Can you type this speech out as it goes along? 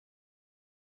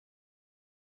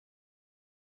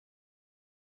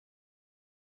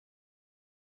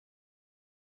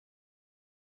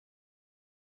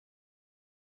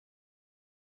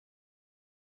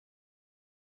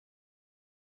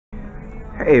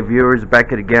Hey viewers, back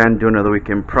at it again, doing another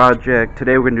weekend project.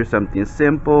 Today we're going to do something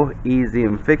simple, easy,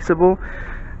 and fixable.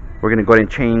 We're going to go ahead and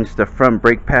change the front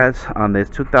brake pads on this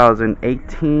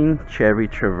 2018 Chevy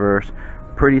Traverse.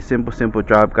 Pretty simple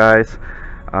job, guys.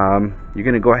 You're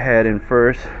going to go ahead and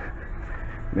first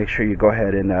make sure you go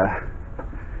ahead and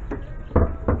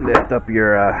lift up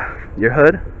your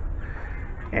hood,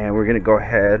 and we're going to go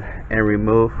ahead and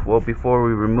remove. Well, before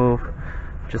we remove,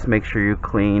 just make sure you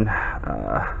clean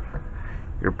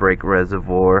your brake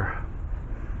reservoir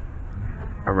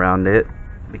around it,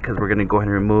 because we're going to go ahead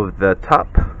and remove the top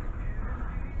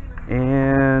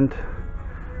and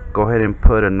go ahead and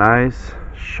put a nice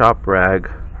shop rag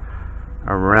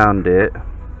around it,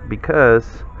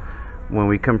 because when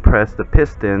we compress the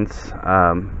pistons,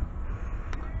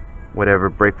 whatever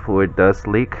brake fluid does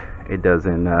leak, it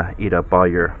doesn't eat up all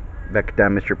that could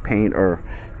damage your paint or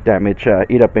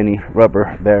eat up any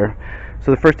rubber there.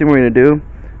 So the first thing we're going to do,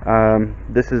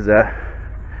 this is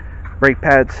brake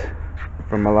pads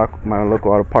from my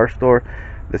local auto parts store.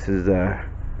 This is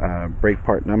brake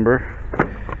part number,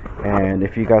 and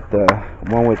if you got the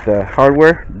one with the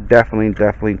hardware,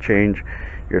 definitely change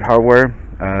your hardware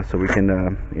so we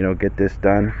can get this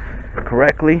done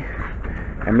correctly.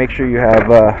 And make sure you have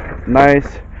a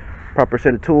nice proper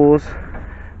set of tools.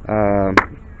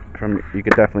 You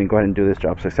could definitely go ahead and do this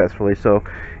job successfully. So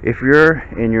if you're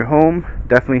in your home,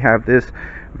 definitely have this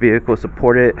vehicle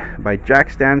supported by jack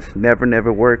stands.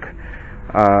 Never work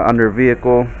under a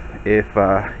vehicle if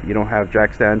you don't have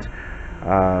jack stands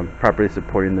properly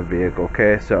supporting the vehicle.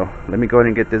 Okay, so let me go ahead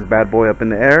and get this bad boy up in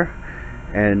the air,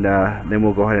 and then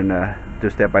we'll go ahead and do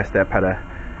step by step how to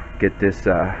get this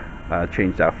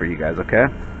changed out for you guys. Okay,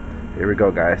 here we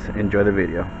go, guys. Enjoy the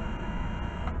video.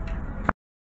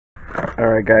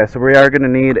 Alright guys, so we are going to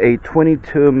need a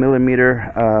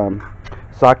 22mm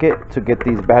socket to get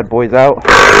these bad boys out.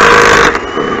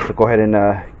 So go ahead and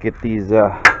get these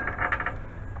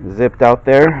zipped out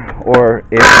there, or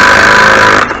if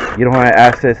you don't have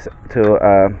access to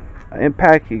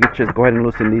impact, you can just go ahead and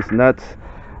loosen these nuts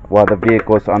while the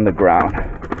vehicle is on the ground.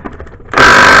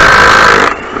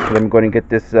 So let me go ahead and get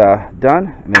this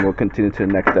done, and then we'll continue to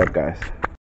the next step, guys.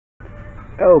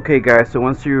 Okay guys, so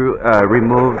once you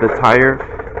remove the tire,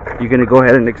 you're going to go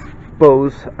ahead and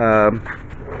expose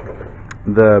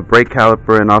the brake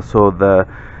caliper and also the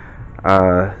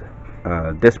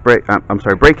brake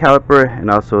caliper and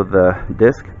also the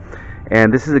disc.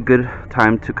 And this is a good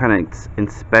time to kind of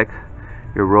inspect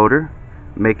your rotor,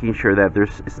 making sure that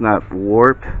it's not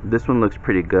warped. This one looks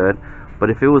pretty good, but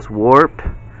if it was warped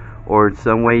or in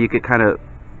some way you could kind of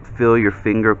feel your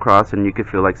finger across and you could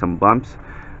feel like some bumps,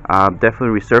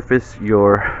 definitely resurface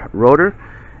your rotor.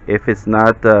 If it's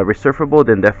not resurfacable,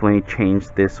 then definitely change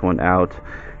this one out.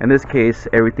 In this case,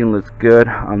 everything looks good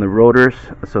on the rotors,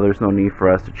 so there's no need for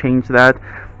us to change that,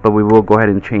 but we will go ahead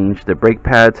and change the brake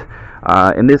pads.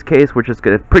 In this case, we're just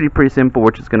gonna pretty simple.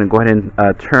 We're just gonna go ahead and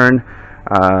turn,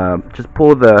 just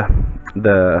pull the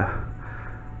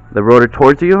rotor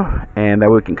towards you, and that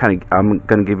way we can I'm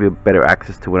gonna give you better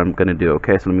access to what I'm gonna do.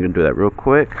 Okay, so let me do that real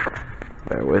quick.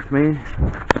 Bear with me.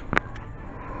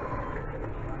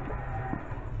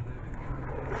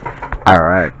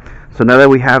 Alright, so now that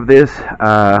we have this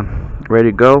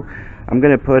ready to go, I'm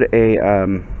going to put a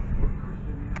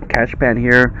catch pan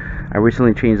here. I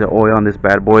recently changed the oil on this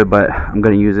bad boy, but I'm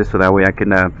going to use this so that way I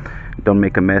can don't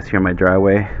make a mess here in my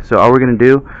driveway. So all we're going to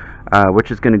do, we're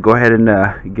just going to go ahead and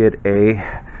get a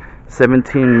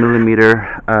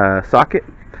 17mm socket.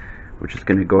 We're just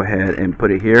going to go ahead and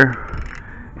put it here,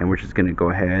 and we're just going to go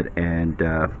ahead and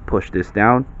push this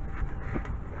down.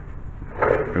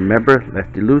 Remember,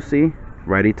 lefty loosey,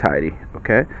 righty tighty.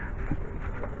 Okay.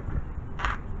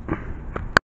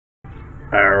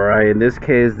 Alright, in this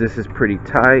case, this is pretty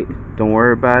tight. Don't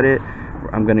worry about it.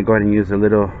 I'm going to go ahead and use a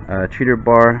little cheater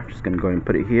bar. Just going to go ahead and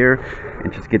put it here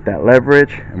and just get that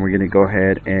leverage. And we're going to go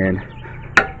ahead and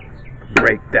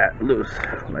break that loose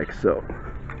like so.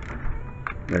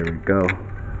 There we go.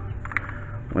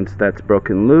 Once that's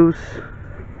broken loose,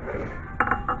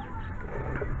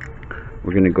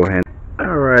 we're going to go ahead.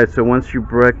 Alright, so once you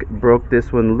broke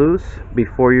this one loose,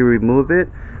 before you remove it,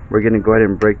 we're going to go ahead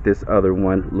and break this other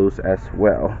one loose as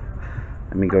well.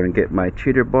 Let me go ahead and get my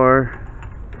cheater bar,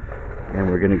 and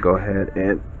we're going to go ahead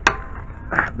and,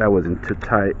 that wasn't too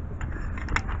tight.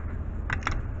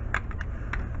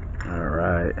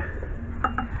 Alright,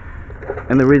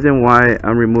 and the reason why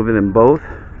I'm removing them both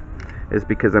is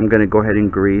because I'm going to go ahead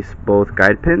and grease both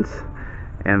guide pins,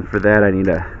 and for that I need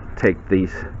to take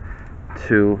these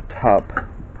two top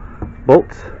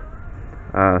bolts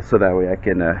so that way I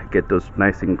can get those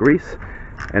nice and greased,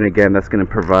 and again, that's going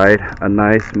to provide a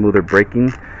nice smoother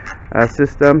braking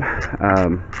system.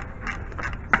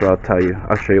 So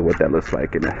I'll show you what that looks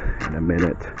like in a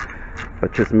minute.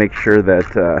 But just make sure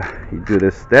that you do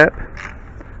this step.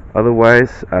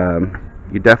 Otherwise,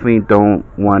 you definitely don't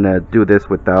want to do this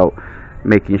without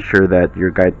making sure that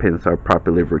your guide pins are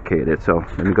properly lubricated. So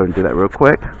let me go and do that real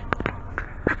quick.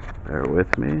 Bear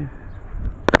with me.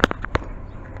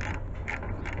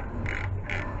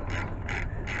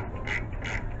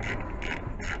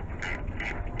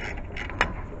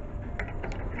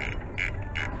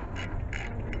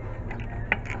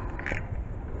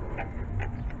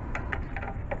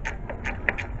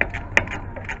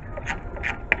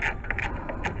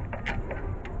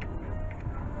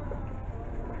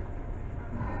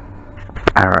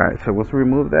 Alright, so once we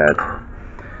remove that,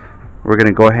 we're going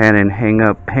to go ahead and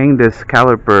hang this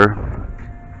caliper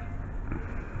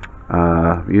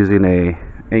using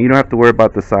and you don't have to worry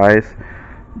about the size,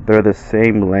 they're the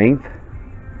same length,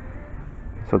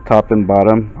 so top and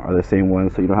bottom are the same one,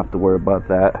 so you don't have to worry about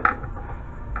that.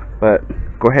 But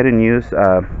go ahead and use,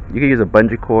 you can use a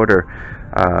bungee cord,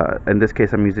 or in this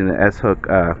case I'm using an S-hook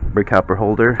brake caliper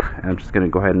holder, and I'm just going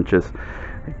to go ahead and just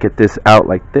get this out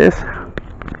like this.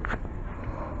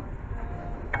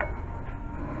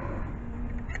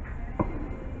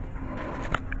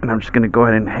 And I'm just going to go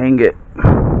ahead and hang it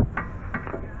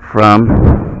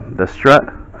from the strut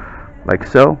like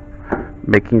so,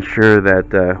 making sure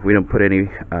that we don't put any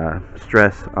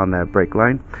stress on that brake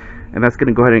line. And that's going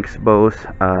to go ahead and expose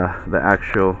the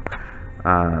actual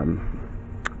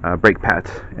brake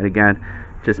pads. And again,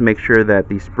 just make sure that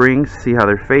these springs, see how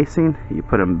they're facing, you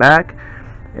put them back.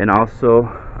 And also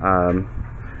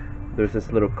there's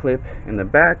this little clip in the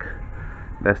back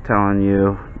that's telling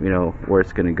you, where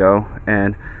it's going to go,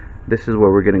 and this is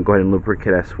where we're going to go ahead and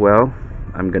lubricate as well.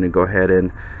 I'm going to go ahead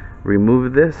and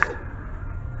remove this,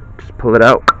 just pull it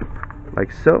out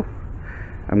like so.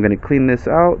 I'm going to clean this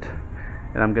out,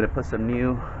 and I'm going to put some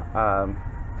new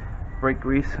brake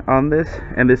grease on this.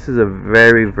 And this is a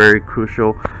very, very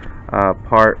crucial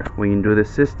part when you do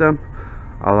this system.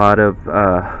 A lot of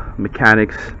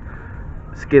mechanics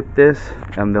skip this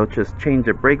and they'll just change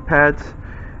the brake pads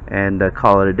and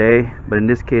call it a day. But in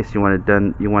this case, you want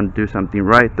to do something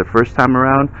right the first time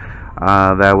around.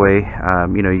 That way,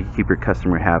 you keep your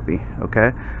customer happy.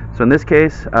 Okay. So in this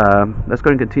case, let's go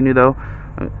and continue though.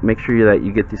 Make sure that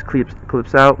you get these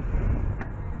clips out.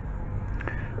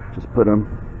 Just put them,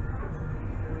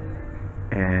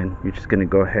 and you're just going to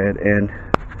go ahead and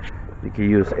you can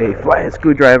use a flathead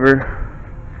screwdriver,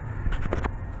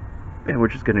 and we're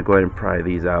just going to go ahead and pry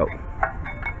these out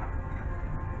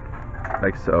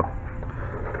like so.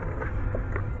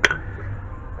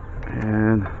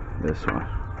 And this one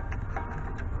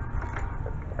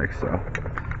like so.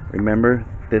 Remember,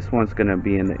 this one's going to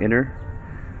be in the inner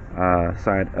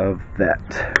side of that.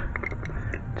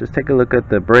 Just take a look at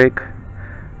the brake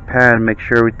pad, make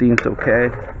sure everything's okay.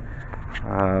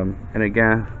 And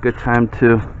again, good time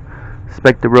to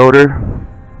inspect the rotor.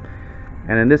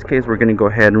 And in this case, we're going to go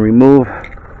ahead and remove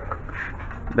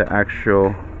the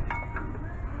actual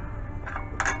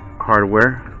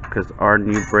hardware, because our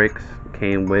new brakes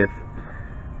came with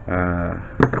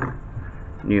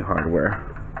new hardware.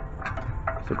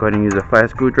 So go ahead and use a flat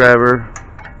screwdriver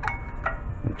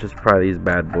and just pry these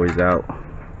bad boys out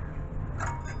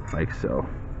like so.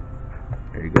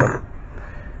 There you go.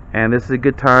 And this is a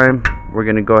good time. We're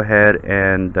going to go ahead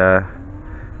and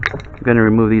I'm going to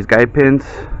remove these guide pins.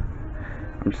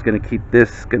 I'm just going to keep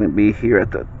this going to be here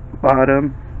at the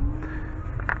bottom.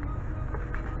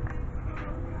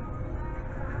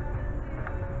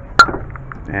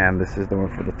 And this is the one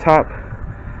for the top.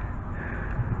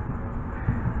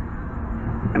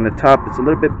 And the top is a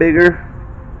little bit bigger,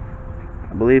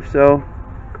 I believe so.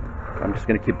 I'm just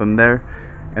going to keep them there.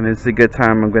 And this is a good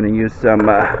time. I'm going to use some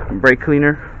brake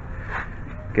cleaner.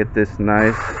 Get this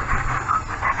nice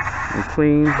and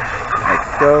clean,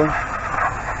 like so.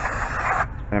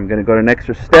 And I'm going to go to an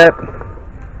extra step.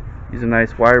 Use a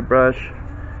nice wire brush.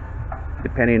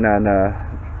 Depending on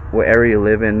what area you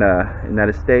live in the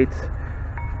United States,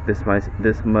 this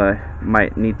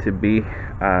might need to be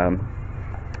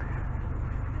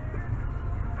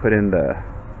put in the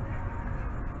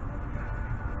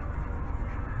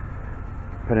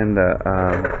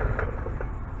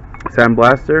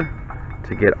sandblaster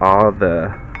to get all the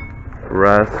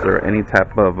rust or any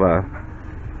type of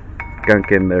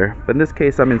gunk in there. But in this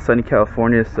case, I'm in sunny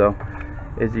California, so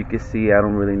as you can see, I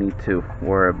don't really need to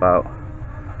worry about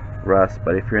rust.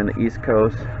 But if you're in the East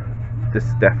Coast, this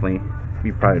is definitely,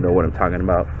 you probably know what I'm talking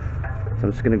about. So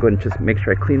I'm just gonna go ahead and just make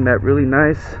sure I clean that really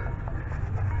nice.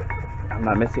 I'm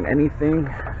not missing anything,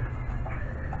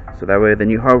 so that way the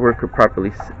new hardware could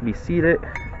properly be seated.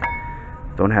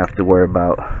 Don't have to worry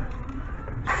about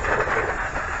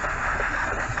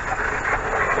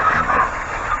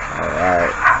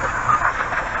Alright,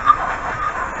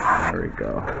 there we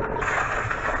go.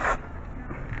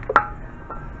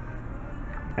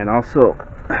 And also,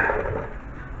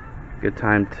 good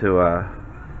time to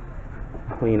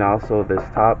clean also this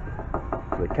top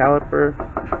of the caliper,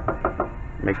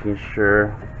 making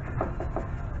sure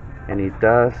any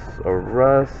dust or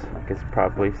rust, you can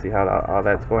probably see how all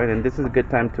that's going. And this is a good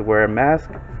time to wear a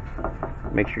mask.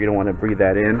 Make sure you don't want to breathe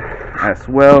that in as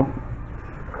well,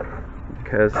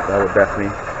 because that will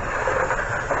definitely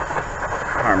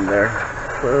harm there.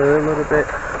 Put a little bit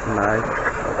nice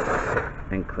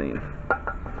and clean.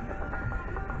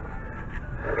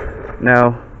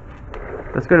 Now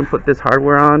let's go ahead and put this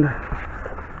hardware on.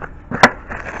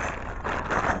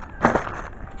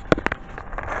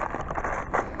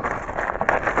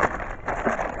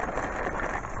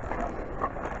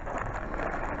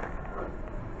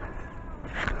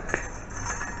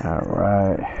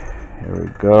 Alright, here we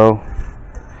go.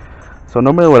 So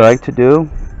normally what I like to do,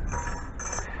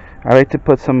 I like to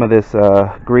put some of this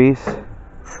grease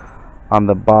on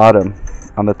the bottom,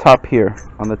 on the top here,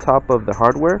 on the top of the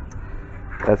hardware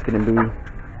that's going to be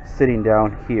sitting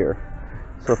down here.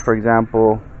 So for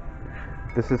example,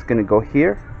 this is going to go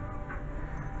here,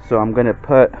 so I'm going to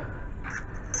put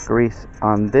grease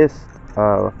on this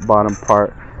bottom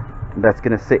part that's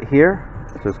going to sit here,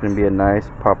 so it's going to be a nice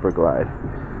proper glide.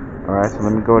 Alright, so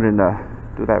let me go ahead and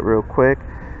do that real quick.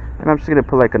 And I'm just going to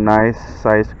put like a nice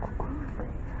size,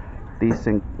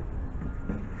 decent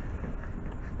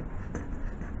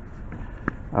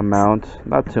amount.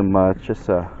 Not too much, just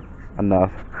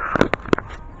enough.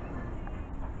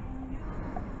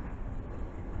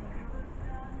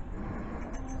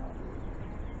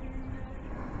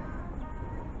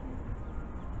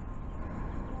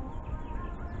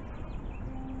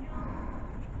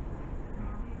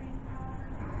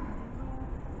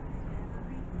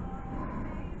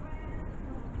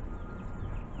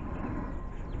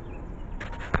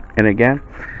 And again,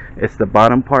 it's the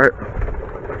bottom part.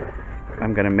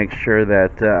 I'm gonna make sure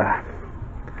that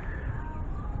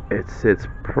it sits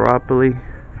properly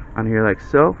on here like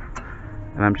so,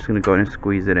 and I'm just gonna go ahead and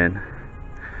squeeze it in.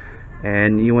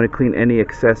 And you want to clean any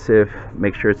excessive,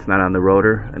 make sure it's not on the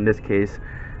rotor. In this case,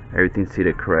 everything's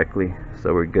seated correctly,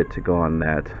 so we're good to go on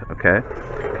that. Okay,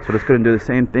 so let's go and do the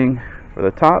same thing for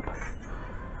the top.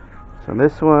 So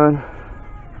this one,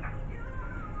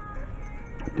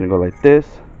 I'm gonna go like this.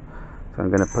 So I'm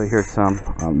going to put here some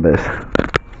on this.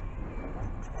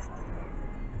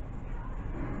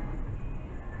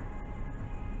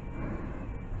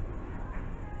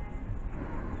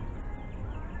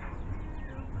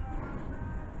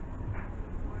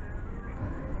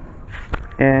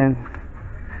 And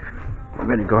I'm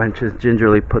going to go ahead and just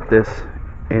gingerly put this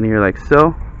in here like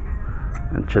so,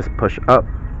 and just push up.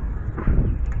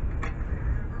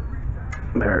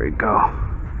 There we go.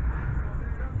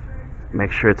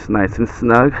 Make sure it's nice and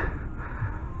snug,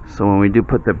 so when we do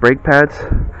put the brake pads,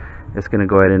 it's going to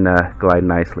go ahead and glide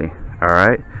nicely.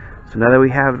 Alright, so now that we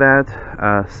have that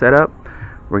set up,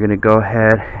 we're going to go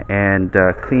ahead and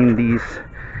clean these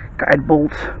guide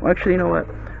bolts. Well, actually, you know what,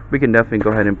 we can definitely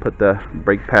go ahead and put the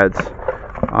brake pads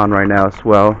on right now as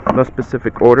well. No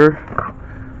specific order,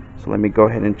 so let me go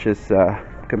ahead and just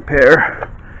compare,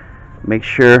 make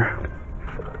sure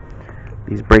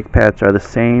these brake pads are the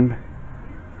same.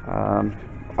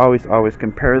 Always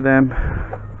compare them.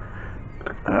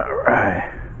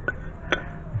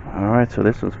 Alright, so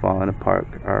this one's falling apart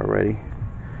already,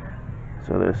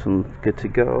 so this one's good to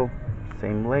go.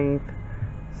 Same length,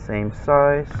 same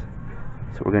size.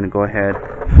 So we're going to go ahead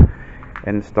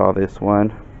and install this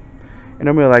one. And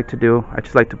normally I like to do, I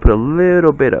just like to put a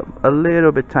little bit,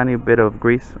 tiny bit of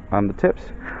grease on the tips.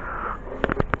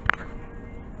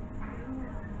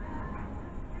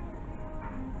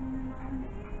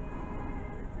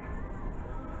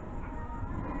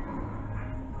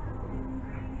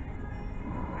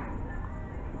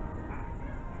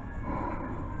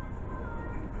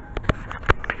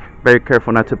 Very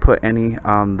careful not to put any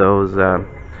on those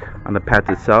on the pads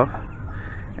itself.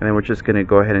 And then we're just going to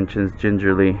go ahead and just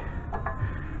gingerly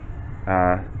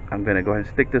I'm going to go ahead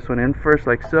and stick this one in first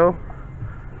like so,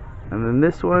 and then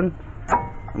this one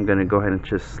I'm going to go ahead and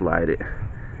just slide it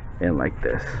in like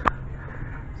this.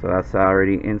 So that's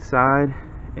already inside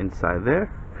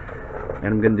there, and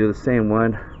I'm going to do the same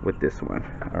one with this one.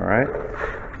 Alright,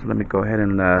 so let me go ahead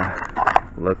and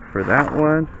look for that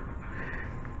one.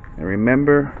 And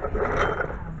remember,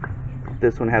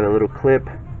 this one had a little clip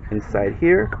inside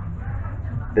here.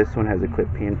 This one has a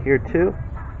clip in here too.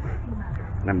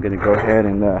 And I'm going to go ahead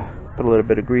and put a little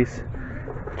bit of grease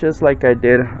just like I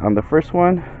did on the first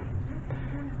one.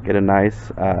 Get a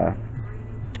nice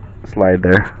slide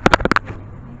there.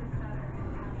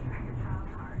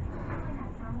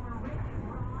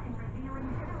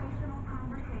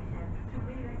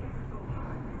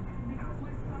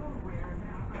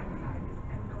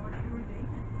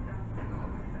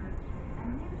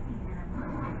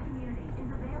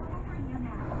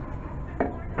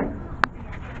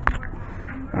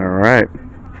 Alright,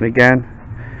 again,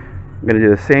 I'm going to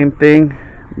do the same thing.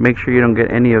 Make sure you don't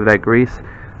get any of that grease.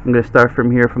 I'm going to start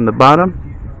from here from the bottom,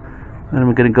 and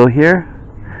I'm going to go here,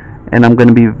 and I'm going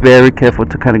to be very careful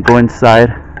to kind of go inside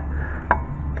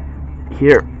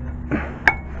here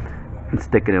and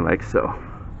stick it in like so,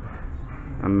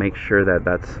 and make sure that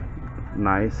that's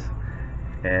nice,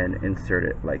 and insert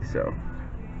it like so.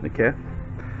 Okay,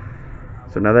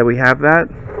 so now that we have that,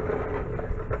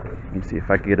 let me see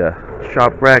if I can get a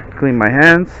shop rack to clean my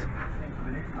hands.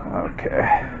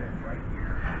 Okay.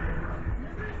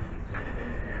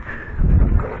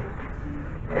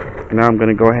 Now I'm going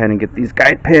to go ahead and get these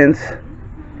guide pins,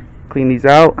 clean these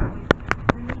out.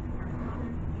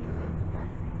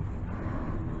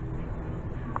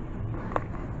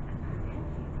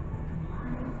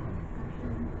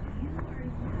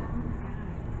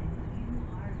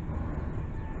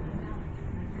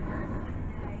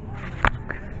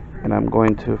 And I'm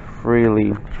going to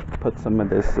freely put some of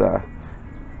this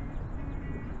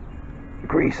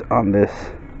grease on this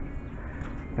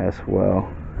as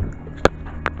well.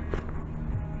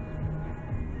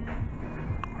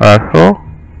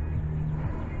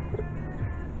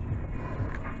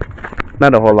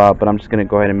 Not a whole lot, but I'm just going to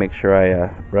go ahead and make sure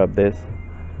I rub this.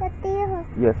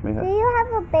 Yes, ma'am. Do you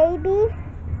have a baby?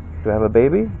 Do I have a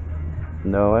baby?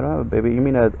 No, I don't have a baby. You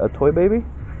mean a toy baby?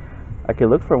 I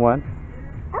can look for one.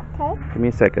 Okay. Give me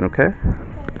a second, okay?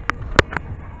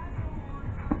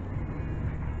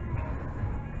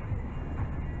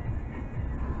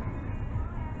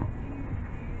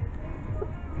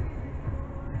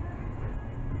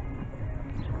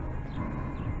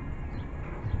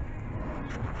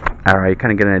 Alright,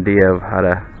 kind of get an idea of how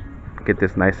to get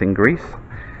this nice and greased.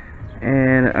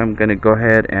 And I'm going to go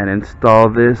ahead and install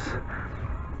this.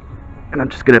 And I'm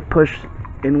just going to push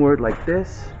inward like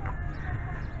this.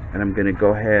 And I'm going to go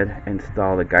ahead and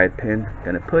install the guide pin.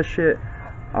 Going to push it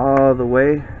all the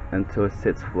way until it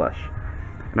sits flush.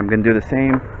 And I'm going to do the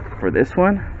same for this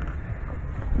one.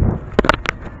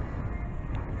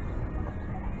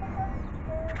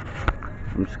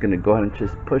 I'm just going to go ahead and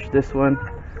just push this one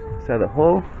inside the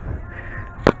hole.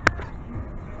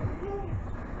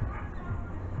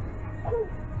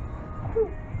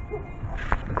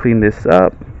 Clean this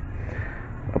up.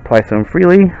 Apply some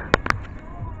freely.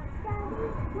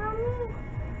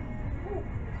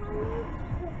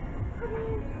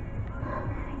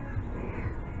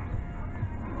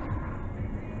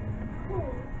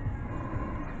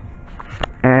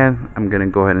 And I'm going to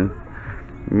go ahead and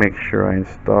make sure I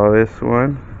install this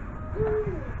one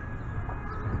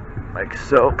like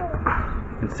so.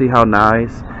 And see how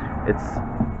nice it's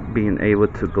being able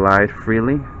to glide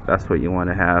freely. That's what you want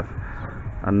to have,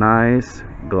 a nice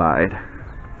glide.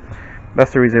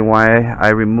 That's the reason why I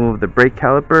removed the brake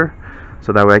caliper,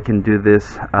 so that way I can do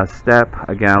this step.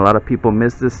 Again, a lot of people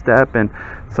miss this step, and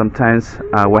sometimes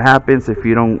what happens if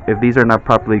these are not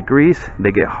properly greased,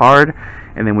 they get hard,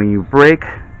 and then when you brake,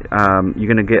 you're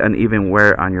gonna get uneven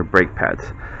wear on your brake pads.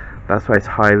 That's why it's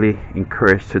highly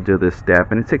encouraged to do this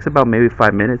step, and it takes about maybe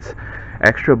 5 minutes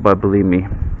extra, but believe me,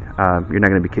 you're not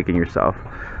going to be kicking yourself.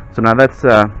 So now that's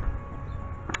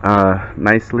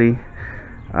nicely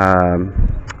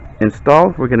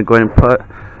installed. We're going to go ahead and put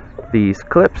these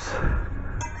clips,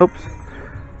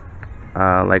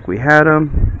 like we had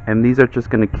them, and these are just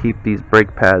going to keep these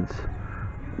brake pads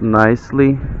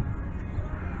nicely,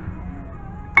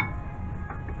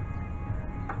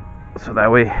 so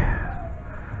that way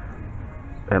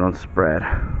they don't spread.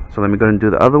 So let me go ahead and do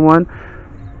the other one.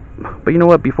 But you know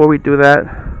what, before we do that,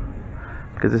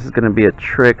 because this is going to be a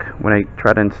trick when I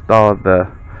try to install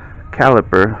the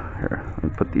caliper here, let me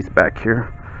put these back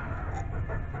here.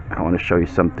 I want to show you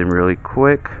something really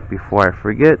quick before I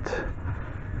forget.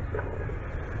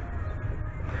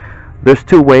 There's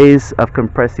two ways of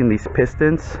compressing these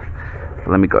pistons.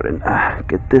 Let me go ahead and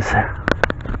get this.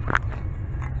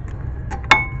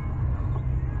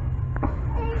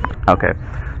 Okay,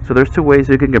 so there's two ways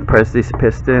you can compress these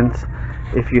pistons.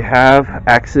 If you have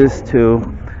access to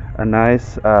a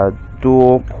nice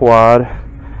dual quad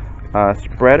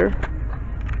spreader,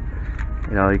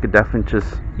 you know, you could definitely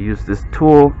just use this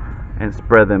tool and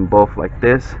spread them both like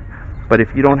this. But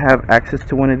if you don't have access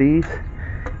to one of these,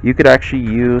 you could actually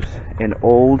use an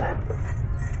old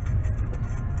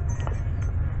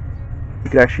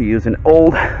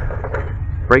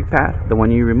brake pad, the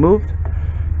one you removed,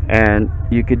 and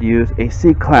you could use a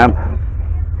C-clamp.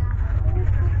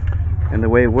 And the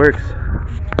way it works,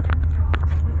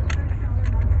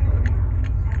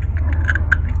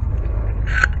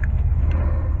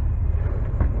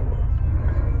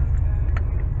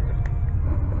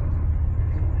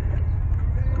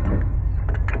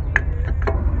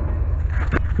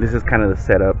 this is kind of the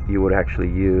setup you would actually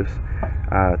use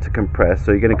to compress.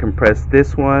 So you're going to compress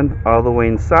this one all the way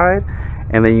inside,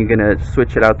 and then you're going to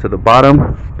switch it out to the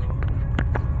bottom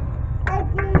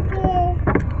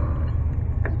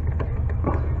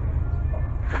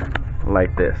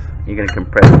like this. You're going to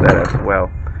compress that as well,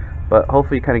 but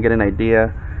hopefully you kind of get an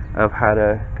idea of how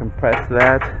to compress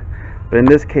that. But in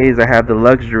this case, I have the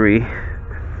luxury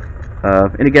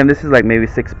of, and again, this is like maybe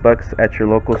 $6 at your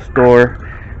local store.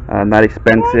 Not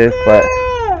expensive, but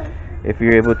if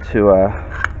you're able to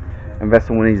invest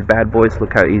in one of these bad boys,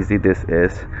 look how easy this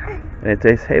is. And it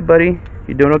says, hey buddy,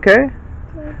 you doing okay?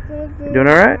 You doing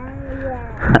alright?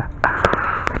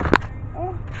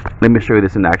 Let me show you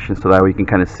this in action so that we can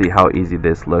kind of see how easy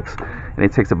this looks. And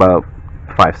it takes about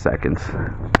 5 seconds.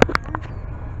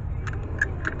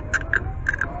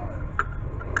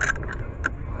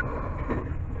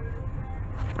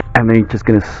 And then you're just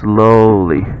going to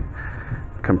slowly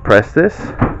compress this.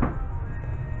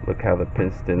 Look how the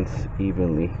pistons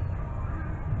evenly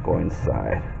go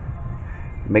inside.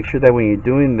 Make sure that when you're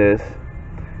doing this,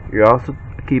 you're also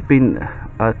keeping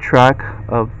a track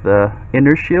of the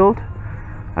inner shield.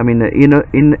 I mean the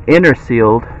inner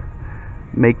shield,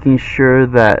 making sure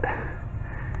that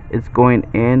it's going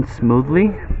in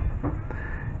smoothly.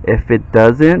 If it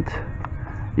doesn't,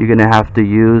 you're gonna have to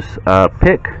use a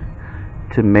pick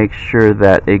to make sure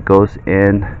that it goes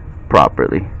in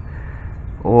properly,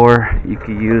 or you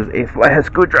could use a flathead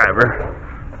screwdriver.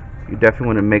 You definitely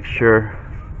want to make sure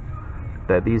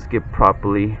that these get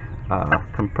properly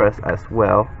compressed as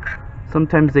well.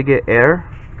 Sometimes they get air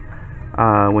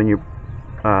when you're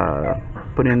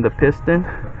putting in the piston,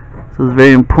 so it's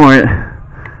very important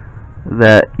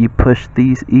that you push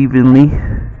these evenly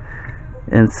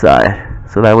inside,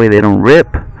 so that way they don't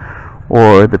rip,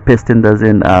 or the piston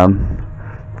doesn't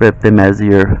rip them as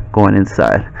you're going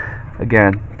inside.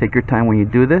 Again, take your time when you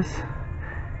do this,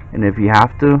 and if you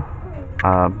have to,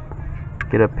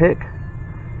 get a pick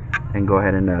and go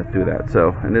ahead and do that.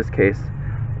 So in this case,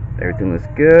 everything looks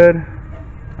good.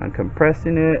 I'm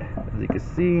compressing it, as you can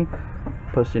see,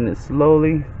 pushing it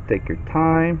slowly. Take your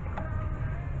time.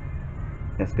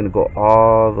 It's gonna go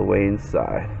all the way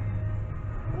inside.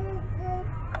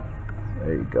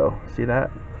 There you go. See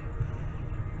that?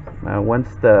 Now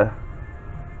once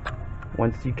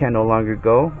you can no longer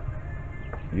go,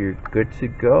 you're good to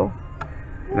go.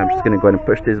 And I'm just gonna go ahead and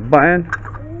push this button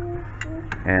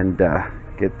and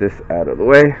get this out of the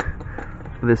way.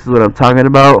 So this is what I'm talking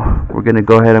about. We're gonna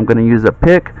go ahead, I'm gonna use a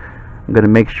pick. I'm gonna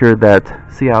make sure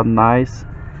that, see how nice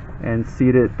and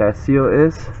seated that seal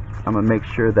is. I'm gonna make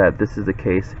sure that this is the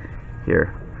case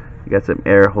here. You got some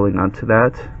air holding onto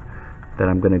that. Then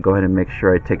I'm gonna go ahead and make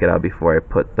sure I take it out before I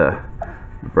put the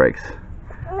brakes.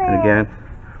 And again,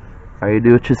 all you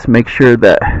do is just make sure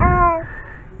that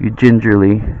you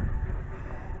gingerly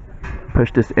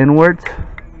push this inwards,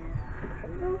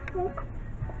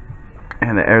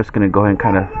 and the air is going to go ahead and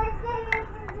kind of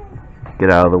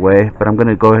get out of the way. But I'm going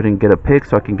to go ahead and get a pick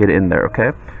so I can get it in there,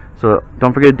 okay? So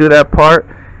don't forget to do that part.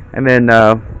 And then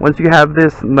once you have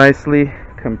this nicely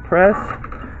compressed,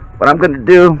 what I'm going to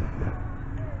do,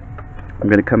 I'm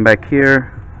going to come back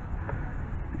here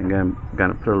and I'm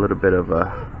going to put a little bit of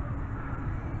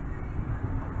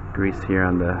grease here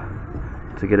on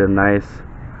to get a nice,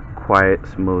 quiet,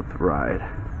 smooth ride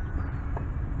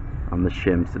on the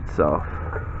shims itself.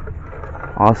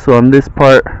 Also on this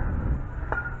part,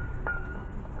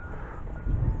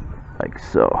 like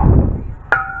so.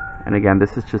 And again,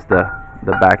 this is just the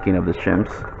backing of the shims.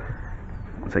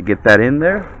 Once I get that in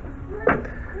there,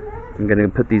 I'm gonna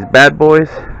put these bad boys,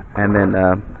 and then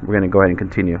we're gonna go ahead and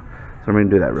continue. So I'm gonna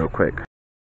do that real quick.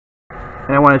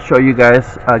 And I want to show you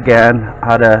guys again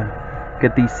how to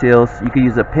get these seals. You can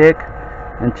use a pick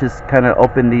and just kind of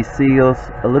open these seals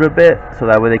a little bit, so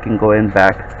that way they can go in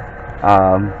back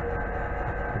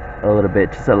a little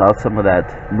bit. Just allow some of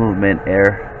that movement,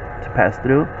 air to pass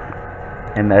through,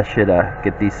 and that should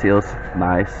get these seals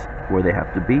nice where they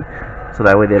have to be, so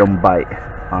that way they don't bite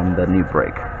on the new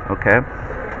brake. Okay.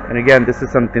 And again, this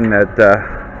is something that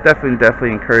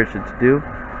definitely encourage you to do.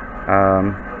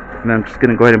 And I'm just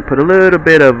gonna go ahead and put a little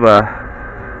bit of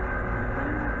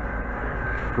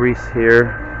grease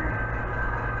here.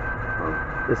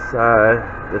 This side,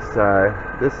 this side,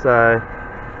 this side.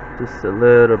 Just a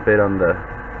little bit on the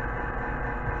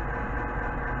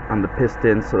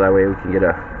piston, so that way we can get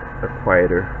a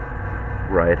quieter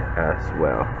ride as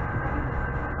well.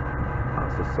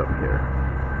 Also some here.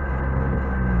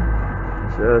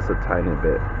 Just a tiny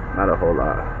bit, not a whole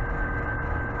lot.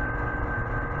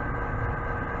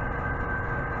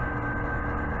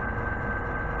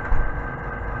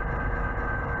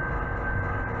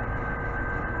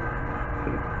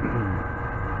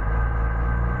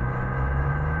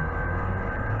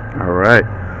 Alright.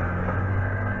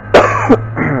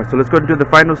 So let's go and do the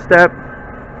final step.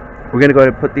 We're going to go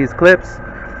ahead and put these clips,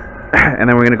 and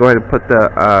then we're going to go ahead and put the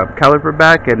caliper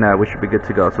back, and we should be good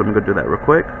to go. So let me go do that real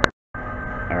quick.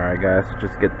 Alright guys,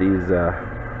 just get these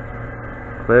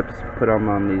clips, put them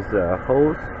on these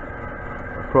holes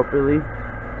appropriately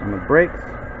on the brakes.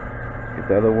 Get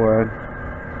the other one,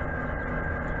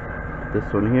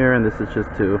 this one here, and this is just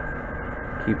to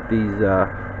keep these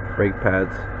brake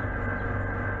pads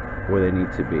where they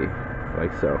need to be,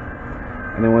 like so.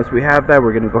 And then once we have that,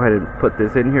 we're going to go ahead and put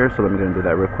this in here. So let me go and do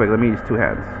that real quick. Let me use two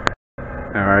hands.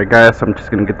 Alright guys, so I'm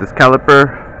just going to get this caliper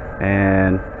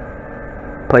and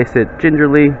place it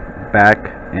gingerly back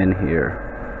in here.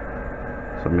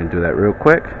 So I'm going to do that real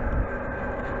quick.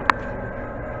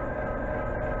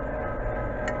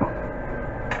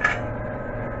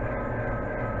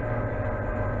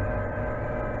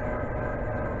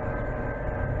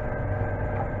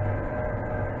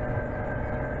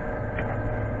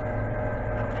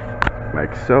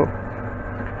 Like so.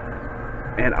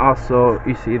 And also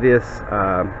you see this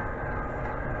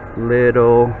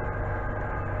little,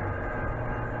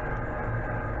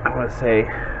 I want to say,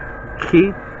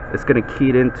 key. It's going to key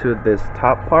it into this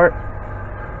top part,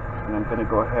 and I'm going to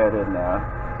go ahead and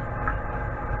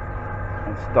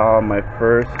install my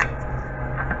first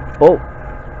bolt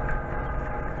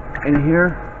in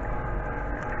here,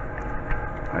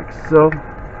 like so.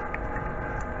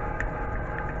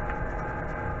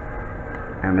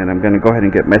 And then I'm going to go ahead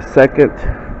and get my second,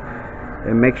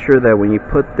 and make sure that when you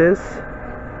put this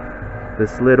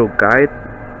little guide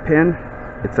pin,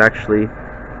 it's actually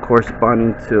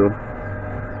corresponding to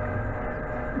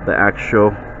the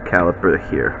actual caliper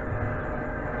here,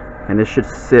 and it should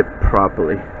sit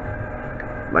properly,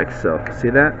 like so. See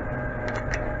that?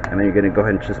 And then you're going to go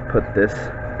ahead and just put this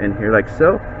in here like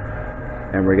so,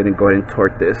 and we're going to go ahead and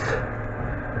torque this,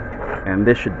 and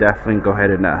this should definitely go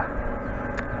ahead and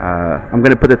I'm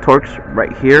going to put the torques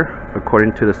right here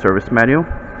according to the service manual,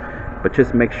 but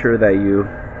just make sure that you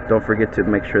don't forget to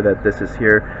make sure that this is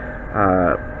here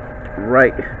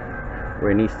right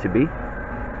where it needs to be.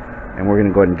 And we're going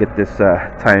to go ahead and get this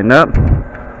tightened up.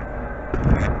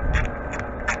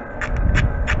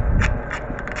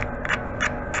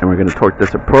 And we're going to torque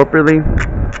this appropriately.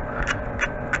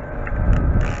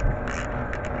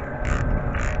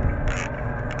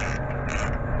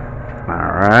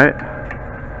 Alright.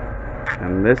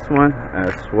 And this one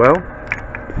as well.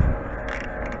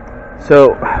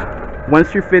 So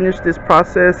once you finish this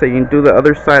process and you do the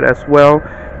other side as well,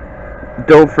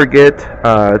 don't forget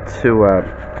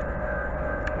to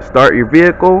start your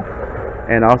vehicle,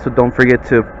 and also don't forget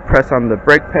to press on the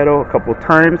brake pedal a couple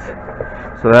times,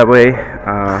 so that way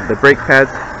the brake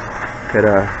pads could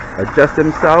adjust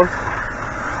themselves,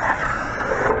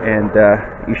 and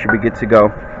you should be good to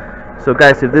go. So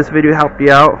guys, if this video helped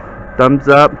you out, thumbs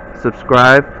up,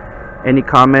 subscribe, any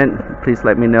comment, please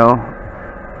let me know.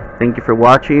 Thank you for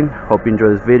watching. Hope you enjoy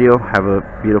this video. Have a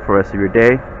beautiful rest of your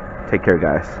day. Take care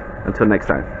guys. Until next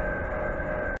time.